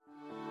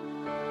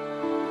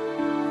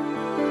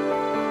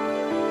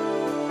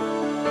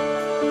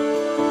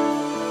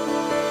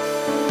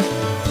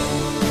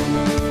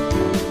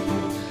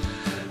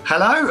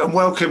Hello and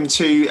welcome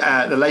to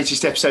the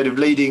latest episode of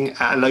Leading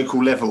at a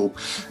Local Level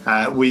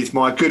with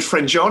my good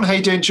friend John. How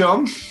you doing,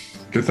 John?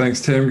 Good,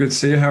 thanks, Tim. Good to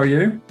see you. How are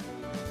you?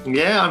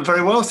 Yeah, I'm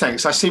very well,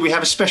 thanks. I see we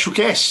have a special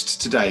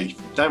guest today,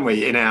 don't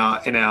we, in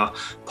our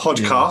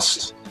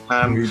podcast.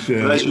 For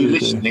those of you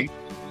listening,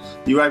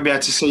 you won't be able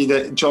to see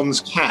that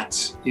John's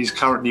cat is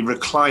currently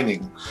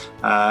reclining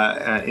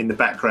in the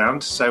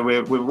background. So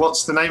we're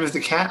what's the name of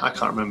the cat? I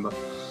can't remember.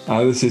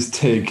 This is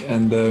Tig,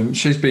 and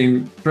she's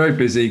been very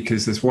busy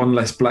because there's one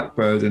less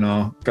blackbird in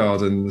our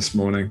garden this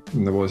morning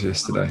than there was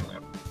yesterday.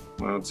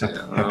 Well,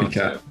 happy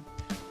cat.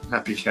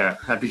 Happy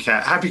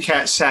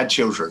cat, sad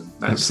children.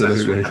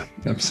 Absolutely.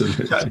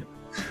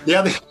 The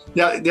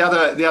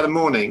other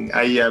morning,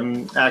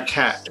 our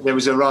cat. There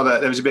was a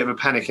bit of a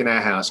panic in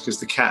our house because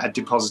the cat had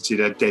deposited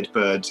a dead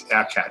bird.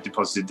 Our cat had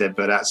deposited a dead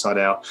bird outside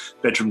our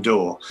bedroom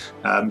door.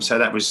 So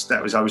that was.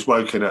 I was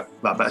woken at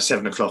about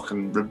 7 o'clock,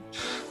 and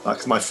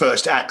my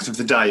first act of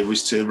the day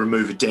was to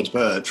remove a dead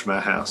bird from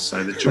our house.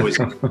 So the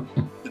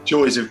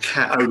joys of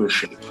cat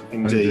ownership,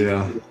 indeed.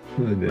 Oh,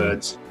 dear.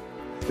 Birds.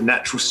 The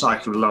natural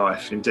cycle of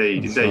life,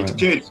 indeed. Right.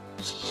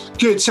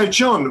 Good. So,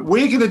 John,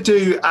 we're going to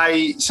do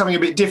something a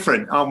bit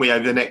different, aren't we,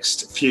 over the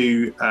next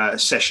few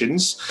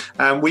sessions?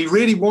 We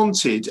really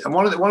wanted, and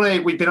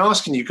we've been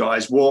asking you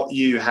guys what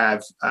you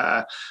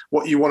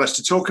want us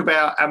to talk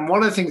about, and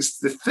one of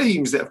the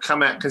themes that have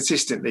come out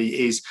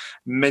consistently is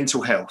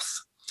mental health.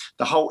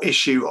 The whole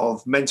issue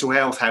of mental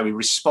health, how we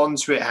respond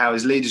to it, how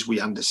as leaders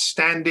we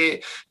understand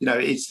it. You know,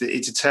 it's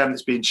a term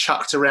that's been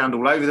chucked around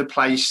all over the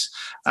place.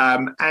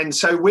 And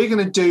so we're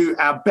going to do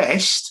our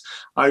best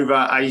over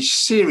a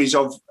series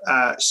of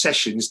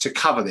sessions to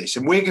cover this.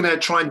 And we're going to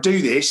try and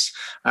do this.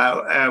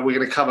 We're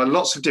going to cover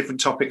lots of different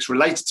topics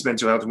related to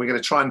mental health. And we're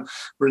going to try and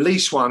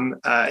release one,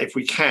 if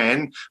we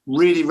can,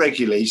 really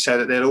regularly so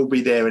that they'll all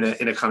be there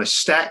in a kind of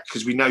stack,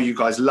 because we know you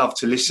guys love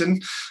to listen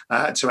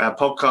to our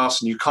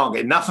podcast and you can't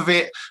get enough of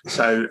it.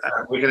 So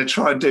we're going to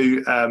try and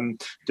do them.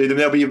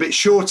 They'll be a bit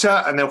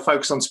shorter and they'll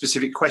focus on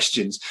specific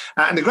questions.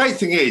 And the great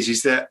thing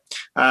is that,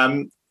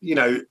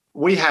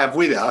 we have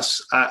with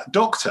us a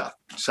doctor.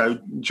 So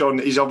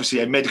John is obviously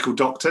a medical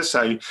doctor.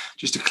 So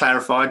just to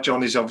clarify,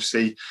 John has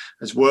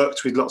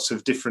worked with lots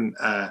of different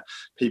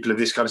people of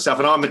this kind of stuff.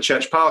 And I'm a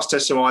church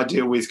pastor, so I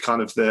deal with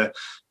kind of the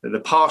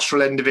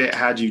pastoral end of it.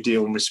 How do you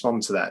deal and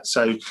respond to that?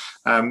 So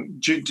I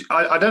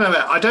don't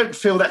know. I don't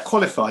feel that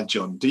qualified,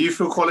 John. Do you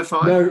feel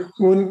qualified?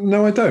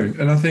 No, I don't.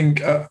 And I think,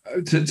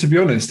 to be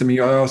honest, I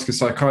ask a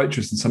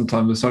psychiatrist, and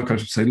sometimes the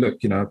psychiatrist will say, look,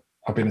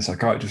 I've been a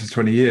psychiatrist for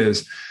 20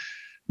 years.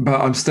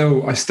 But I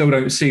still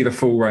don't see the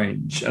full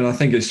range. And I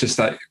think it's just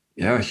that,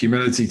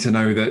 humility to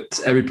know that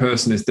every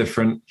person is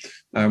different.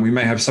 We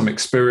may have some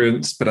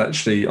experience, but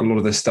actually a lot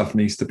of this stuff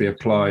needs to be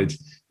applied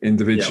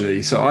individually.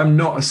 Yep. So I'm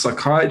not a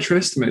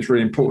psychiatrist. It's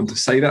really important to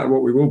say that.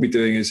 What we will be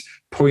doing is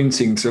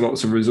pointing to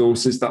lots of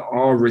resources that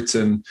are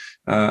written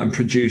and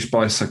produced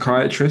by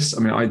psychiatrists.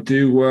 I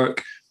do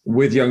work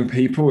with young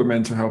people with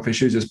mental health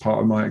issues as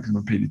part of I'm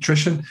a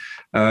pediatrician,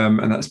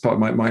 and that's part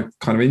of my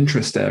kind of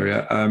interest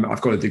area.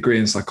 I've got a degree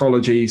in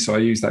psychology, so I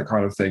use that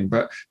kind of thing,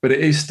 but it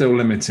is still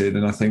limited,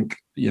 and I think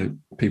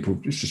people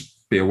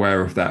just be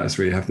aware of that as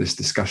we have this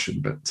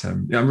discussion. But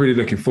I'm really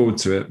looking forward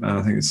to it, and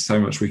I think there's so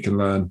much we can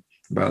learn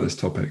about this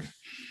topic.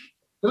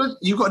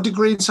 You've got a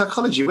degree in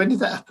psychology. When did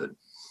that happen?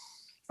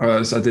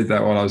 I did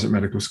that while I was at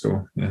medical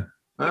school. Yeah.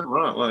 Oh,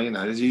 right. Well,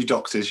 you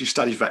doctors, you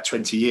studied for about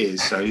 20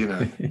 years. So,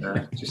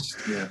 It's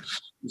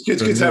good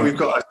to know we've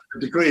got a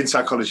degree in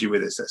psychology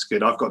with us. That's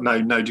good. I've got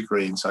no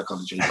degree in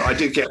psychology, but I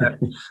did get that.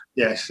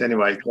 Yes.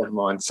 Anyway, never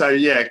mind. So,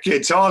 yeah,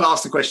 good. So I'll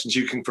ask the questions.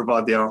 You can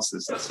provide the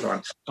answers. That's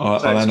fine.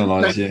 I'll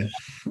analyse, yeah.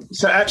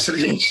 So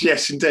absolutely.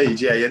 Yes,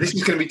 indeed. Yeah. This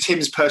is going to be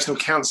Tim's personal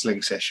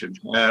counselling session.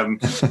 On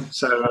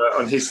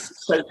his.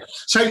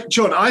 So,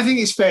 John, I think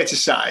it's fair to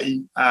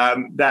say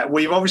that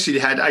we've obviously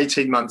had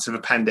 18 months of a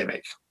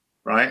pandemic.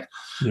 Right.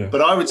 Yeah.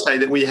 But I would say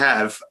that we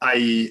have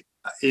certainly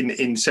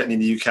in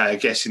the UK, I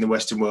guess in the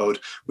Western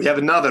world, we have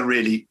another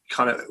really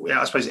kind of,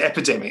 I suppose,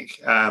 epidemic.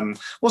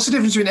 What's the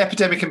difference between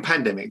epidemic and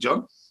pandemic,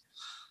 John?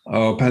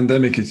 Oh,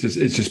 pandemic is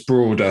just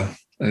broader.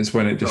 And it's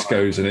when it just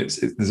goes, and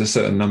there's a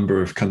certain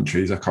number of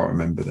countries. I can't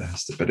remember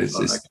this, but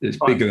it's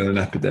bigger than an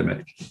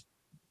epidemic.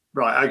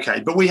 Right.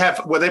 Okay. But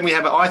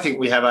I think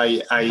we have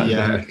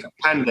a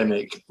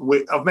pandemic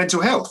of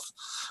mental health.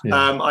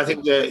 Yeah. I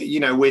think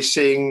that, we're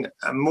seeing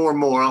more and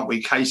more, aren't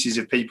we, cases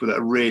of people that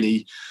are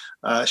really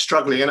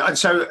struggling. And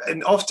so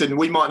often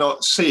we might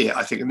not see it,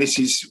 I think. And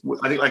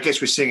I guess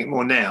we're seeing it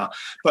more now.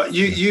 But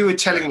you were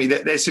telling me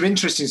that there's some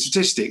interesting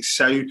statistics.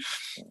 So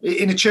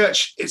in a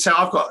church,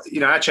 I've got,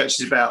 our church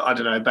is about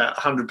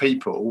 100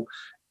 people.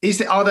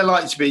 Are there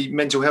likely to be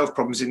mental health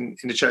problems in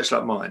a church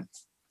like mine?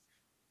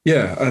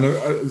 Yeah,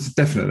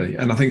 definitely.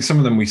 And I think some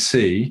of them we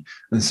see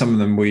and some of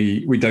them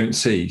we don't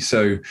see.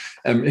 So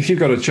if you've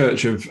got a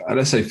church of,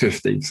 let's say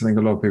 50, because I think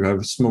a lot of people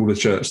have a smaller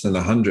church than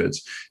 100,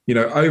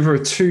 over a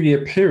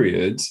 2-year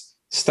period,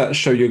 stats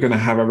show you're going to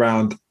have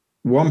around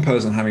one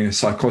person having a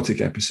psychotic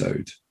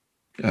episode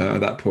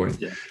at that point.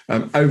 Yeah.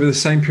 Over the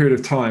same period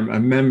of time, a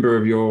member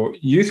of your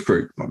youth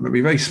group, maybe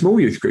a very small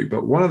youth group,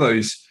 but one of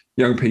those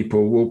young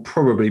people will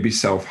probably be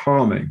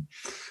self-harming.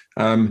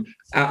 Out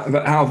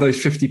of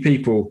those 50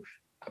 people,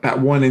 about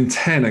 1 in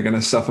 10 are going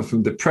to suffer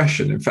from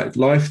depression. In fact,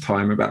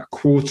 lifetime, about a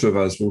quarter of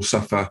us will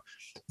suffer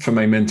from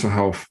a mental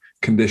health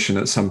condition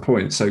at some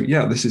point. So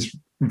yeah, this is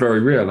very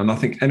real. And I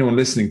think anyone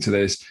listening to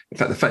this, in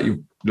fact, the fact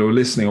you're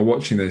listening or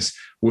watching this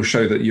will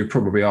show that you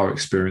probably are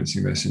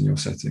experiencing this in your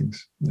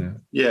settings. Yeah.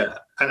 Yeah.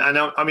 And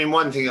I mean,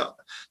 one thing,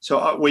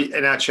 so we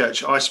in our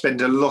church, I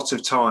spend a lot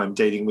of time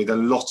dealing with a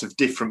lot of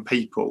different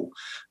people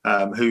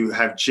who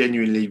have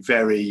genuinely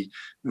very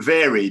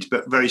varied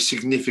but very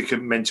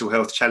significant mental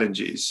health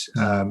challenges.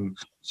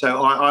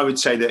 So I would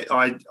say that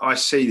I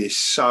see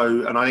this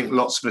and I think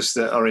lots of us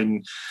that are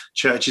in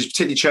churches,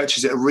 particularly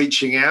churches that are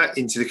reaching out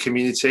into the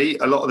community,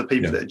 a lot of the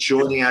people that are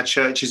joining our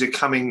churches are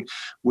coming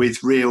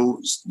with real,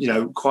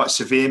 quite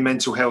severe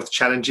mental health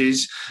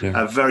challenges,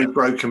 very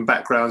broken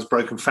backgrounds,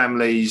 broken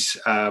families,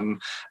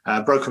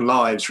 broken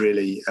lives,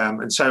 really.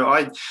 And so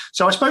I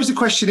suppose the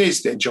question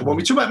is then, John, when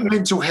we talk about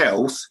mental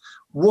health,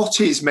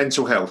 what is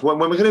mental health? When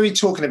we're going to be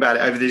talking about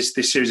it over this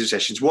series of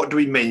sessions, what do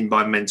we mean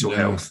by mental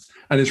health?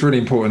 And it's really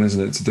important,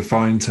 isn't it, to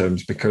define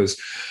terms, because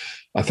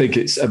I think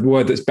it's a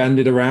word that's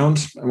bandied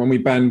around. And when we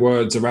band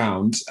words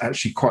around,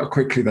 actually quite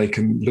quickly, they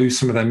can lose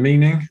some of their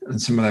meaning and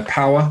some of their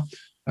power.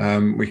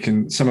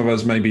 Some of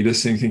us may be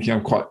listening thinking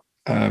I'm quite,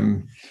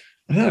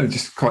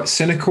 just quite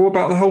cynical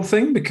about the whole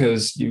thing,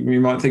 because you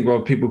might think,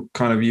 well, people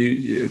kind of are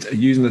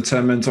using the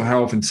term mental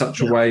health in such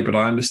a way, but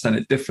I understand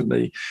it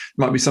differently. It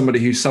might be somebody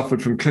who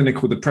suffered from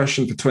clinical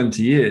depression for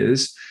 20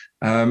 years,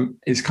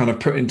 is kind of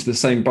put into the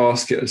same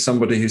basket as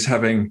somebody who's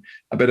having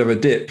a bit of a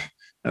dip,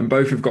 and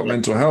both have got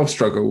mental health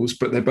struggles,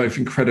 but they're both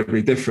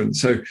incredibly different.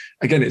 So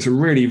again, it's a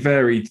really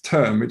varied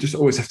term. We just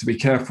always have to be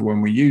careful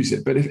when we use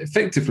it. But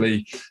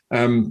effectively,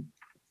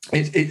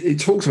 it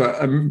talks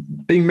about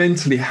being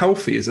mentally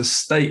healthy is a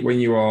state when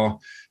you are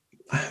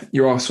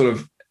sort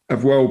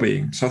of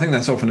well-being. So I think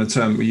that's often a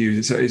term we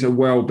use. It's a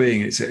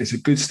well-being. It's a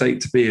good state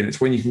to be in. It's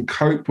when you can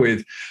cope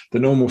with the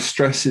normal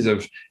stresses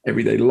of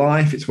everyday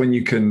life. It's when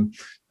you can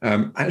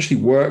actually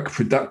work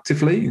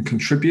productively and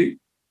contribute,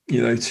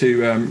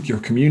 to your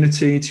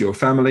community, to your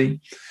family.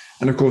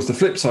 And of course, the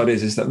flip side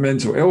is that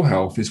mental ill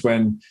health is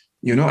when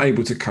you're not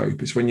able to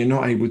cope. It's when you're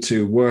not able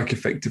to work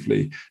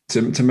effectively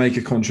to make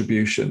a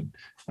contribution.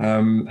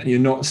 And you're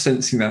not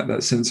sensing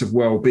that sense of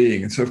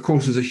well-being. And so, of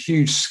course, there's a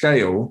huge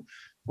scale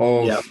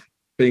of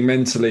being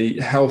mentally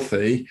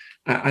healthy.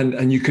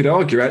 And you could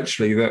argue,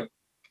 actually, that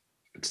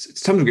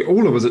sometimes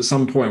all of us at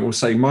some point will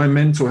say, my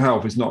mental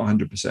health is not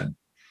 100%.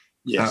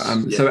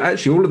 So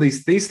actually, all of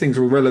these things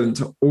are relevant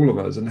to all of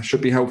us and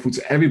should be helpful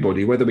to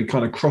everybody, whether we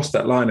kind of cross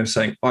that line of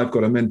saying, I've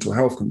got a mental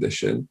health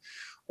condition,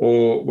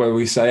 or where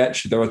we say,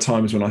 actually, there are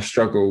times when I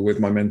struggle with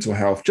my mental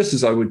health, just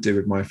as I would do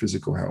with my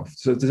physical health.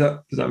 So does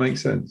that make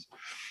sense?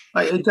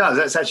 It does.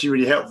 That's actually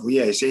really helpful.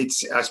 Yes,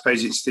 I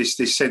suppose it's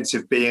this sense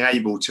of being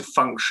able to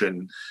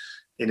function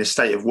in a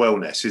state of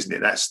wellness, isn't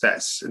it?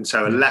 And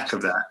so a lack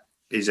of that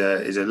is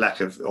a lack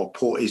of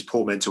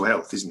poor mental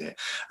health, isn't it?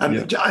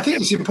 I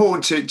think it's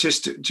important to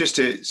just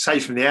to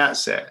say from the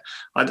outset,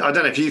 I don't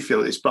know if you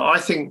feel this, but I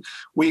think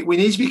we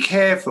need to be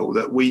careful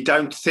that we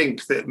don't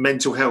think that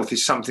mental health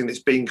is something that's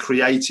being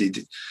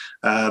created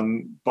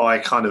by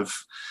kind of,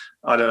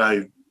 I don't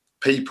know,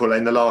 people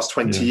in the last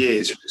 20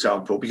 years, for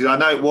example, because I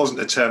know it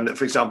wasn't a term that,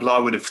 for example, I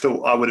would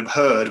have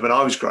heard when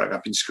I was growing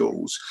up in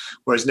schools,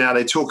 whereas now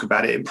they talk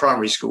about it in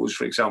primary schools,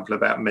 for example,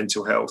 about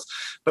mental health.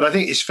 But I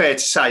think it's fair to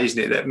say,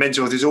 isn't it, that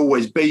mental health has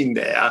always been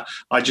there.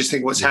 I just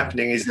think what's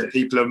happening is that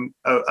people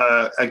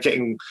are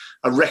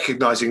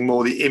recognizing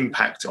more the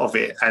impact of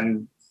it,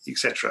 and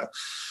etc.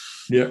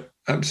 Yeah,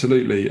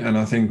 absolutely. And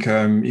I think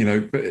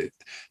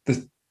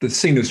the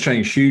scene has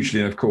changed hugely.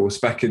 And of course,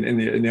 back in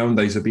the old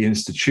days of the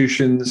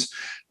institutions,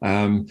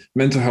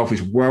 mental health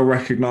is well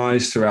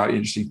recognized throughout.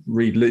 You just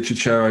read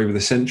literature over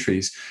the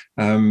centuries,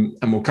 and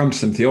we'll come to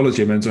some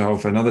theology of mental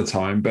health another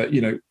time. But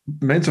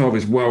mental health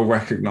is well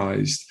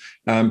recognized.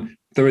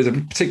 There is a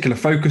particular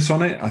focus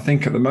on it, I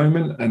think, at the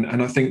moment,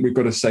 and I think we've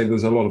got to say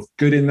there's a lot of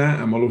good in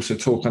that. And we'll also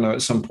talk, I know,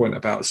 at some point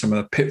about some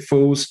of the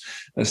pitfalls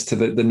as to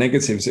the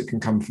negatives that can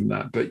come from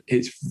that. But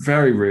it's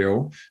very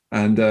real,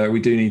 and we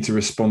do need to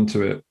respond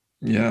to it.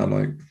 Yeah,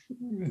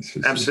 it's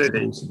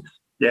absolutely. It's awesome.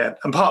 Yeah,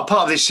 and part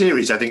of this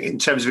series, I think, in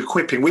terms of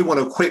equipping, we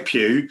want to equip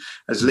you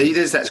as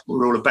leaders. That's what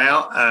we're all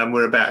about.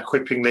 We're about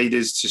equipping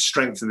leaders to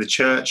strengthen the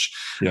church.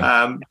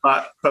 Yeah.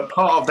 But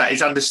part of that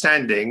is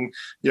understanding,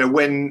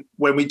 when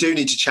we do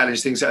need to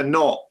challenge things that are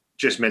not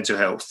just mental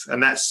health,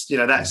 and that's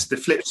the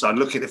flip side.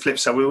 Looking at the flip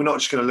side, we're not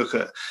just going to look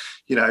at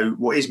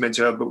what is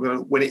mental health,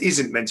 but when it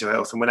isn't mental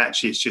health, and when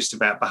actually it's just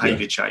about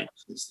behaviour change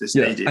that's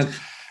needed.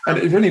 And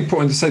it's really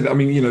important to say that. I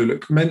mean,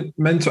 look,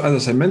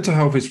 mental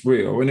health is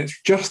real, and it's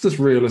just as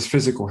real as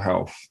physical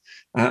health.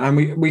 And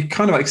we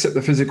kind of accept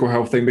the physical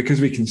health thing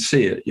because we can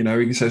see it. We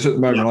can say, so at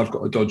the moment, I've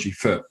got a dodgy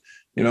foot.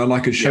 you know, and I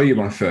could show you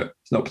my foot.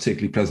 It's not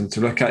particularly pleasant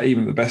to look at,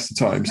 even at the best of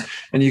times.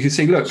 And you can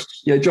see, look,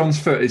 yeah, John's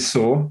foot is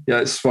sore. Yeah,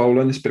 it's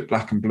swollen. It's a bit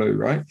black and blue,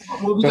 right? What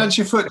have you done to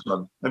your foot,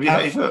 John? Have you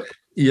hurt your foot?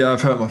 Yeah,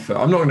 I've hurt my foot.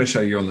 I'm not going to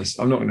show you on this.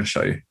 I'm not going to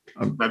show you.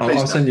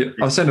 I'll send you.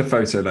 I'll send a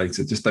photo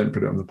later. Just don't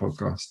put it on the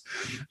podcast.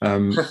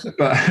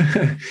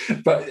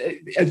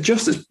 But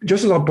just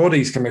as our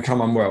bodies can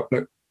become unwell,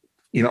 look,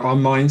 you know, our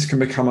minds can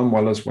become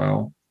unwell as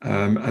well.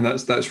 And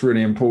that's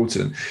really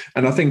important.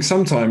 And I think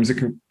sometimes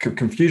the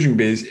confusion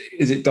is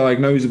it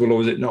diagnosable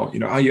or is it not? You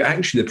know, are you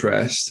actually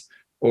depressed,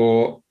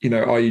 or, you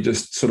know, are you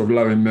just sort of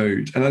low in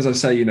mood? And as I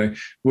say, you know,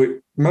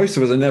 most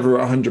of us are never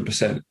at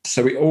 100%.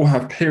 So we all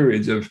have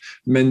periods of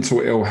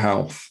mental ill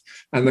health.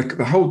 And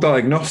the whole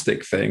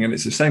diagnostic thing, and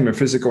it's the same with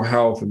physical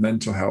health and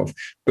mental health,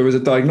 there is a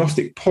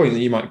diagnostic point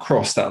that you might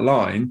cross that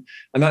line.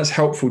 And that's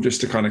helpful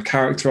just to kind of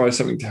characterize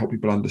something, to help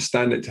people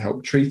understand it, to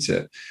help treat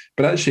it.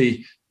 But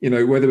actually, you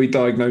know, whether we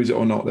diagnose it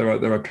or not,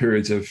 there are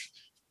periods of,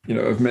 you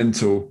know, of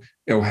mental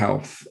ill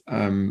health.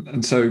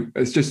 And so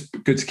it's just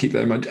good to keep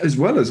that in mind, as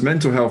well as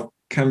mental health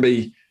can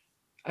be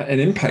an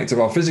impact of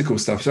our physical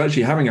stuff. So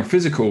actually having a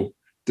physical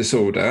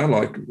disorder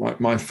like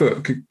my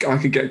foot, I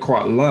could get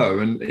quite low,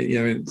 and,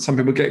 you know, some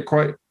people get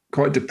quite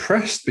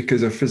depressed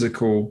because of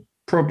physical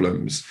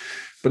problems.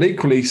 But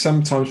equally,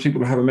 sometimes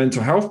people who have a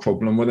mental health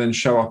problem will then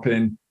show up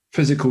in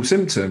physical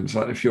symptoms.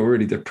 Like if you're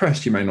really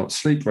depressed, you may not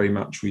sleep very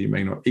much, or you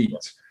may not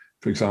eat,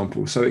 for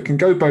example. So it can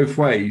go both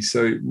ways.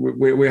 So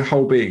we're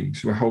whole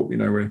beings. We're whole, you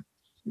know,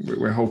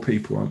 we're whole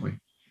people, aren't we?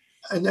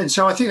 And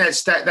so I think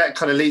that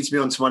kind of leads me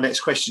on to my next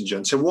question,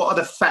 John. So what are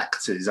the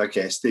factors, I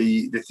guess,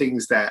 the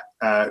things that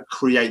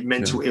create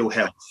mental ill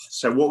health?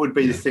 So what would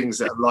be the things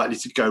that are likely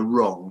to go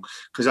wrong?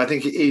 Because I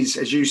think it is,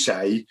 as you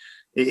say,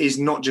 it is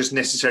not just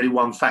necessarily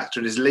one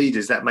factor, and as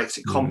leaders that makes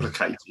it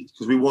complicated,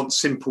 because we want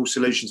simple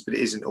solutions, but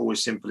it isn't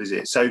always simple, is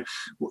it? So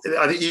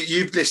I think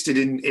you've listed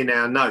in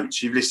our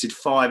notes, you've listed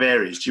 5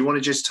 areas. Do you want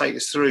to just take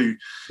us through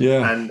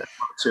and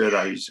 2 of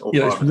those?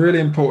 It's really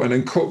important,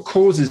 and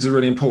causes are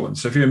really important.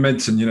 So if you're in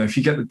medicine, you know, if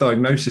you get the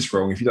diagnosis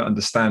wrong, if you don't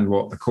understand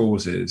what the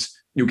cause is,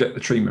 you'll get the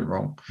treatment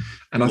wrong.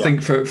 And I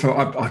think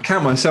I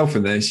count myself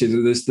in this. You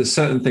know, there's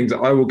certain things that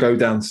I will go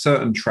down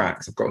certain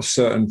tracks. I've got a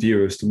certain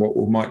view as to what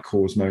might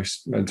cause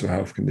most mental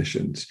health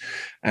conditions,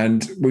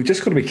 and we've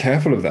just got to be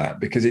careful of that,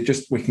 because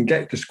we can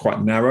get just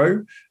quite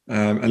narrow,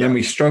 and then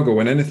we struggle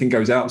when anything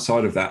goes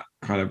outside of that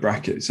kind of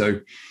bracket. So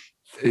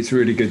it's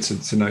really good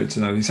to know.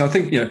 So I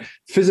think, you know,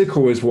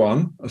 physical is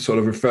one. I sort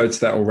of referred to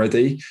that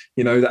already.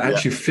 You know, that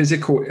actually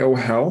physical ill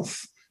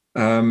health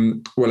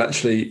will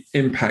actually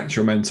impact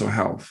your mental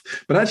health,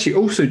 but actually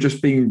also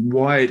just being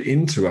wired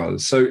into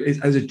us. So as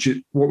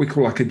what we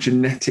call like a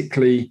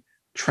genetically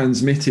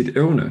transmitted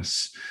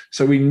illness.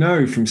 So we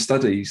know from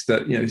studies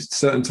that, you know,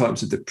 certain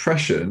types of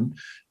depression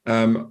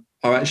are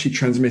actually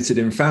transmitted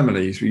in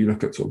families, where you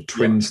look at sort of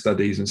twin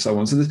studies and so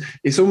on. So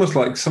it's almost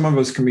like some of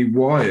us can be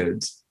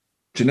wired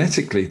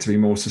genetically to be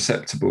more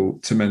susceptible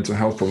to mental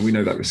health problems. We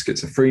know that with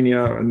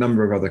schizophrenia, a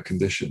number of other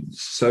conditions.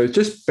 So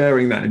just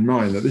bearing that in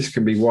mind, that this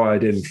can be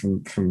wired in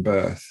from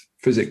birth,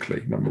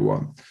 physically, number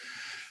one.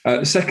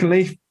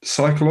 Secondly,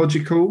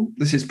 psychological.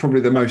 This is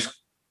probably the most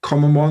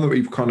common one that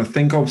we kind of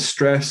think of: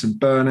 stress and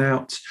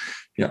burnout,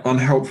 you know,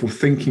 unhelpful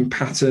thinking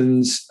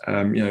patterns,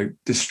 you know,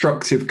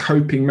 destructive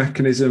coping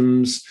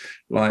mechanisms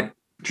like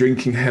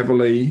drinking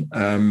heavily.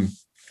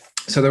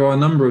 So there are a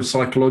number of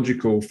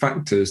psychological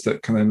factors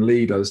that can then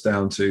lead us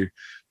down to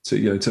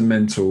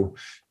mental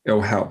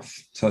ill health.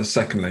 So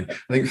secondly,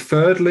 I think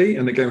thirdly,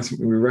 and again,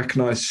 something we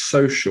recognize,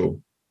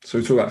 social. So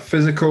we talk about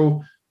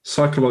physical,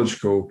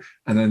 psychological,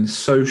 and then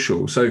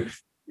social. So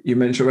you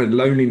mentioned already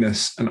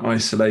loneliness and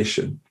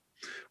isolation,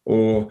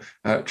 or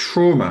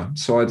trauma.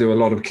 So I do a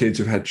lot of kids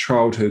who've had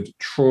childhood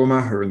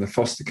trauma, who are in the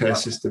foster care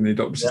system, the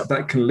adoption system.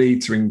 That can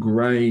lead to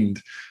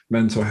ingrained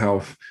mental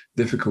health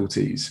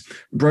difficulties.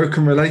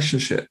 Broken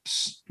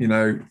relationships, you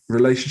know,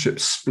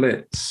 relationship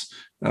splits,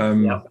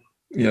 you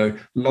know,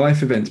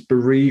 life events,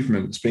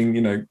 bereavements,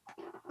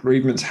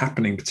 bereavements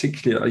happening,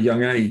 particularly at a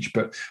young age.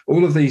 But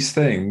all of these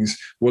things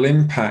will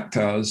impact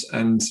us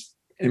and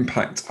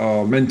impact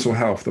our mental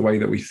health, the way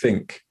that we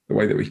think, the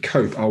way that we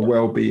cope, our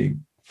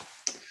well-being.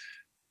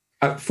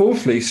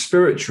 Fourthly,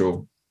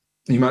 spiritual.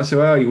 You might say,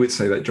 well, you would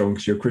say that, John,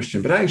 because you're a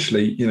Christian. But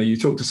actually, you know, you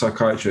talk to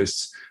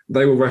psychiatrists,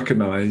 they will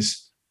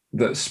recognize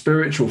that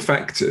spiritual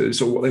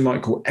factors, or what they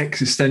might call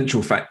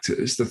existential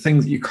factors, the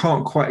things that you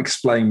can't quite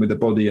explain with the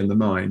body and the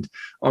mind,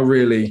 are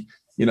really,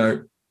 you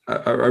know,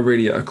 are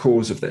really a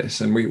cause of this.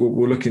 And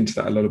we'll look into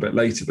that a little bit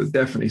later, but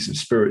definitely some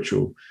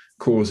spiritual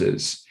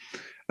causes.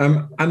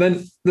 And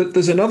then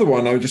there's another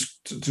one I would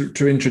just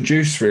to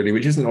introduce, really,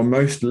 which isn't on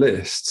most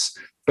lists,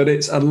 but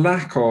it's a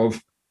lack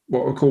of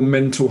what we call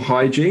mental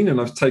hygiene.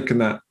 And I've taken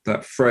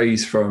that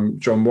phrase from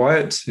John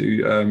Wyatt,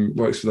 who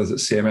works with us at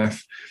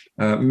CMF,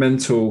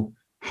 mental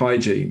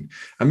hygiene.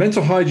 And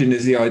mental hygiene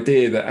is the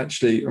idea that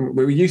actually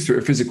we're used to it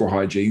with physical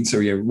hygiene. So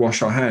we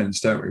wash our hands,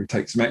 don't we? We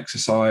take some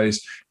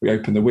exercise, we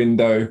open the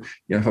window. You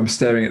know, if I'm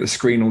staring at the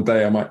screen all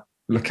day, I might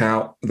look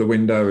out the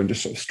window and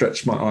just sort of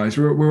stretch my eyes.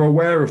 We're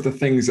aware of the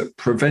things that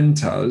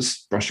prevent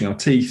us, brushing our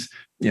teeth,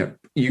 you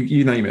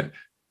name it.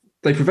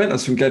 They prevent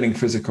us from getting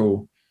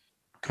physical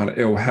kind of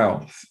ill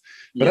health.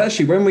 But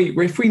actually,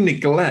 if we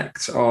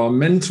neglect our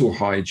mental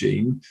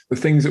hygiene, the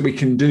things that we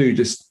can do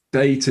just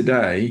day to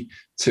day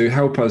to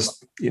help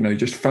us,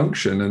 just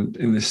function and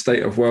in this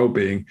state of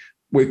well-being,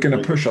 we're going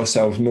to push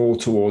ourselves more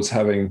towards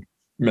having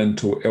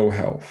mental ill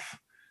health.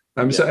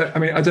 So, I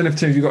mean, I don't know if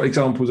Tim, you've got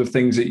examples of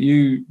things that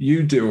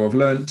you do or have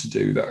learned to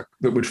do that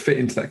would fit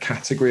into that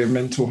category of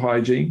mental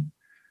hygiene.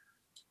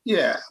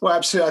 Yeah, well,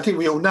 absolutely. I think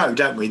we all know,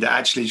 don't we, that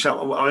actually,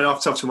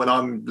 often when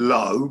I'm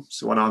low,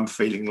 so when I'm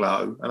feeling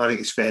low, and I think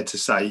it's fair to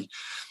say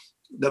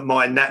that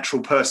my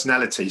natural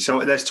personality, so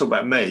let's talk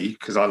about me,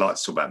 because I like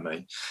to talk about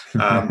me.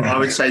 I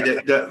would say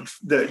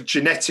that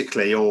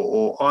genetically,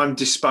 or I'm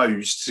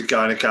disposed to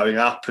going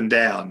up and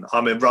down.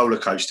 I'm a roller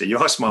coaster. You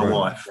ask my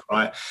wife,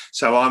 right?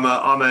 So I'm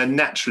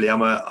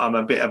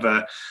a bit of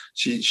a.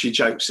 She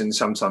jokes and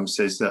sometimes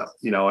says that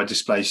I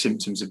display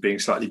symptoms of being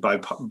slightly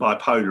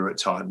bipolar at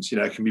times.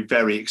 Can be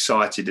very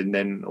excited and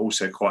then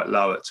also quite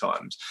low at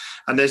times.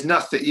 And there's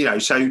nothing,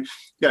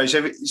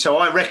 so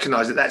I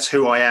recognise that that's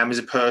who I am as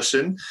a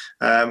person.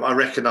 I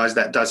recognise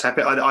that does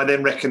happen. I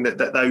then reckon that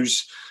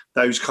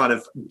those kind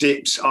of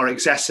dips are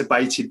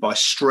exacerbated by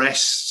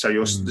stress. So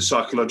the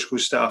psychological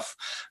stuff.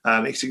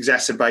 It's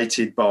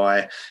exacerbated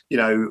by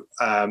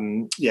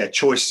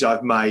choices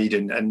I've made,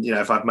 and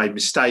if I've made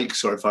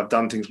mistakes or if I've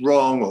done things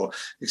wrong or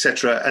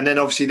etc. And then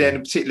obviously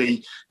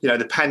particularly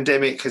the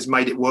pandemic has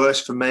made it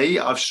worse for me.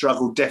 I've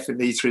struggled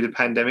definitely through the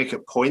pandemic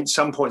at points.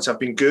 Some points I've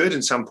been good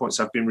and some points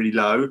I've been really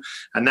low,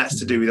 and that's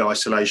to do with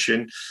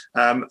isolation.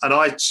 And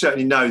I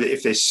certainly know that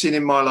if there's sin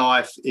in my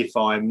life, if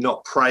I'm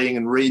not praying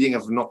and reading,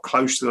 if I'm not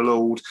close to the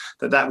Lord,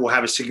 that will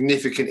have a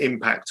significant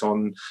impact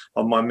on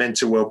my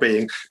mental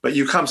well-being. But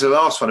you come to the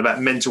last one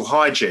about mental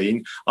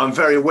hygiene. I'm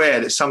very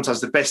aware that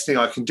sometimes the best thing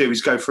I can do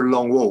is go for a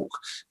long walk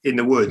in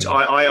the woods.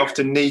 I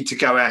often need to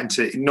go out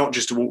into, not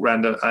just to walk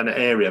around an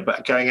area,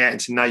 but going out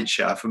into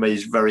nature for me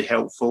is very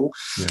helpful.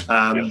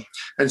 And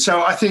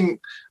so I think,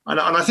 and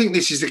I think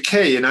this is the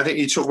key, and I think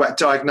you talk about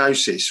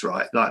diagnosis,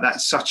 right? Like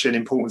that's such an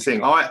important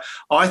thing. I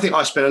think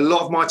I spend a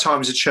lot of my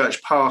time as a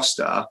church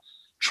pastor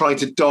trying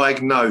to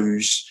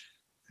diagnose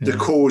the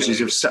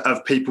causes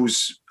of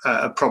people's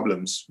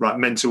problems, right?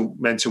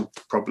 Mental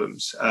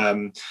problems.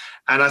 And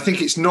I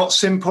think it's not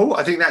simple.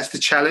 I think that's the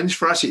challenge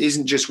for us. It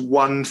isn't just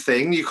one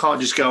thing. You can't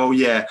just go,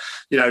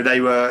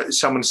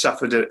 someone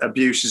suffered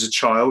abuse as a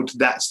child.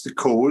 That's the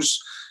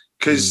cause,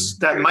 because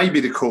that may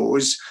be the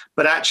cause,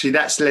 but actually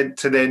that's led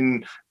to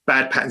then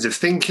bad patterns of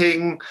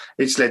thinking.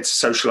 It's led to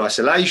social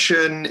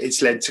isolation.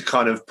 It's led to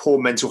kind of poor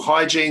mental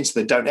hygiene. So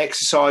they don't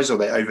exercise, or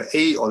they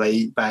overeat, or they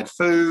eat bad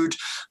food.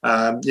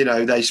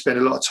 They spend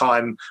a lot of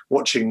time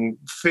watching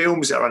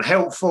films that are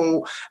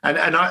unhelpful. And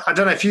I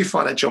don't know if you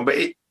find that, John, but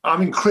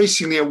I'm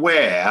increasingly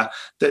aware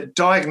that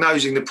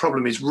diagnosing the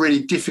problem is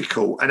really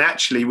difficult. And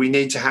actually we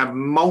need to have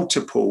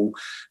multiple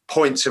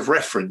points of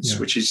reference,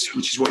 which is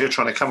what you're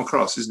trying to come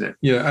across, isn't it?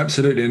 Yeah,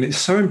 absolutely. And it's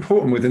so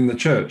important within the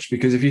church,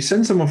 because if you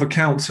send someone for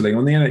counselling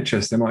on the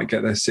NHS, they might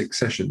get their 6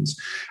 sessions.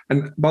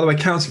 And by the way,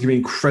 counselling can be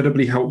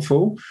incredibly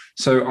helpful.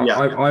 So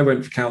I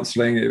went for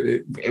counselling.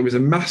 It was a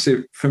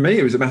massive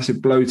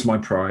blow to my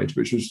pride,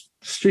 which was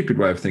a stupid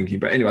way of thinking.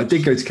 But anyway, I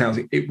did go to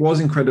counselling. It was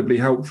incredibly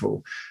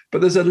helpful.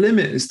 But there's a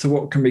limit as to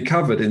what can be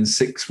covered in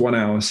 6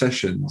 1-hour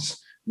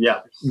sessions.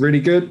 Yeah, really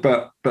good,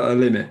 but a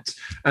limit.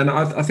 And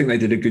I think they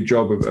did a good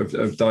job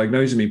of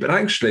diagnosing me. But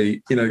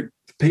actually,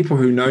 people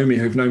who know me,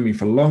 who've known me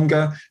for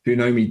longer, who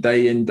know me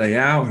day in, day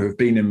out, who have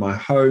been in my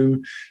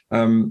home,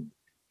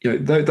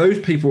 those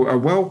people are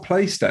well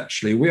placed.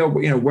 Actually, we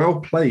are, well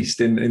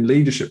placed in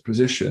leadership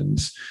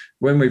positions.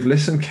 When we've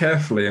listened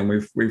carefully and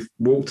we've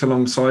walked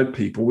alongside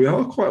people, we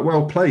are quite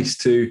well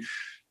placed to,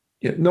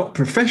 not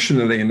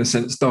professionally in the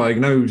sense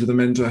diagnose the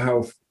mental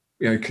health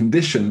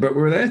condition, but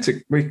we're there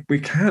to we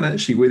can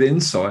actually, with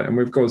insight and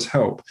with God's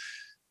help,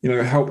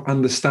 help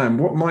understand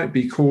what might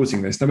be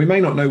causing this. Now, we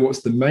may not know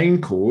what's the main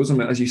cause. I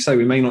mean, as you say,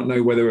 we may not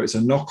know whether it's a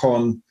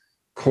knock-on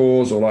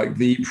cause or like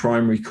the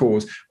primary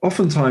cause.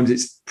 Oftentimes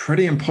it's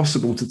pretty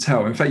impossible to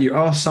tell. In fact, you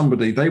ask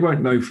somebody, they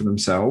won't know for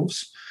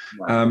themselves.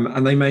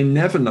 And they may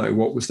never know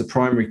what was the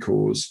primary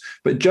cause.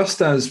 But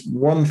just as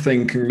one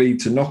thing can lead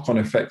to knock-on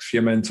effects for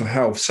your mental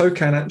health, so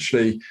can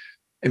actually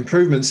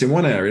improvements in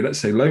one area, let's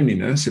say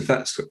loneliness, if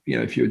that's,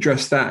 if you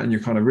address that and you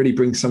kind of really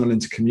bring someone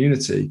into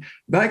community,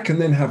 that can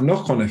then have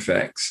knock-on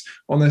effects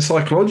on their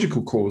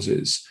psychological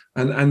causes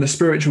and the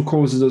spiritual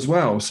causes as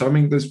well. So, I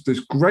mean, there's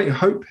great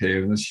hope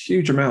here, and there's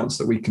huge amounts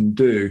that we can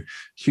do,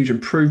 huge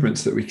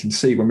improvements that we can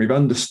see when we've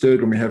understood,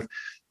 when we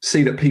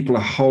see that people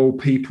are whole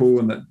people,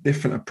 and that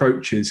different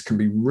approaches can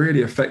be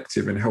really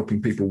effective in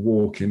helping people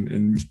walk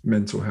in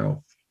mental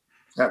health.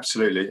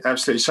 Absolutely.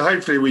 So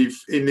hopefully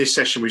in this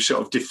session, we've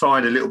sort of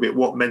defined a little bit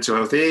what mental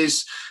health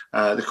is.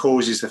 the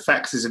causes, the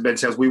factors of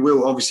mental health. We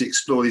will obviously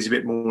explore these a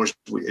bit more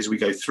as we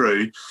go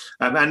through.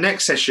 Our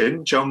next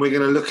session, John, we're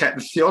going to look at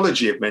the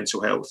theology of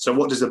mental health. So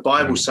what does the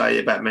Bible say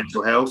about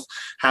mental health?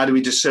 How do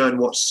we discern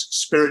what's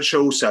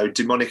spiritual, so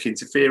demonic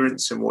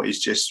interference, and what is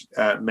just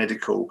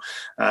medical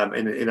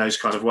in those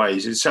kind of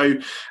ways? And so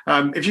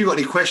if you've got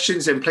any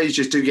questions, then please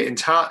just do get in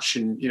touch.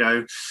 And,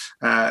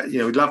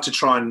 we'd love to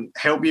try and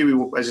help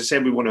you. As I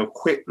said, we want to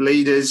equip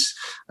leaders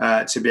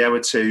to be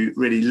able to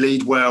really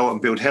lead well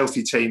and build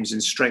healthy teams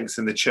and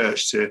strengthen the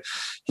church to,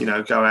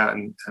 go out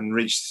and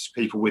reach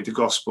people with the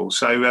gospel.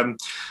 So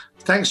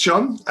thanks,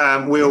 John.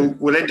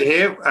 We'll end it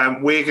here.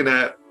 We're going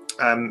to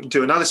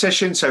do another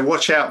session, so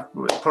watch out.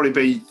 It'll probably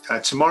be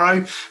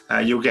tomorrow.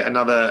 You'll get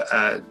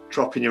another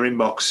drop in your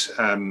inbox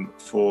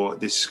for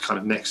this kind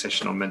of next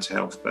session on mental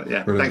health. But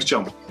yeah, Brilliant. Thanks,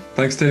 John.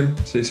 Thanks, Tim.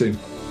 See you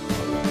soon.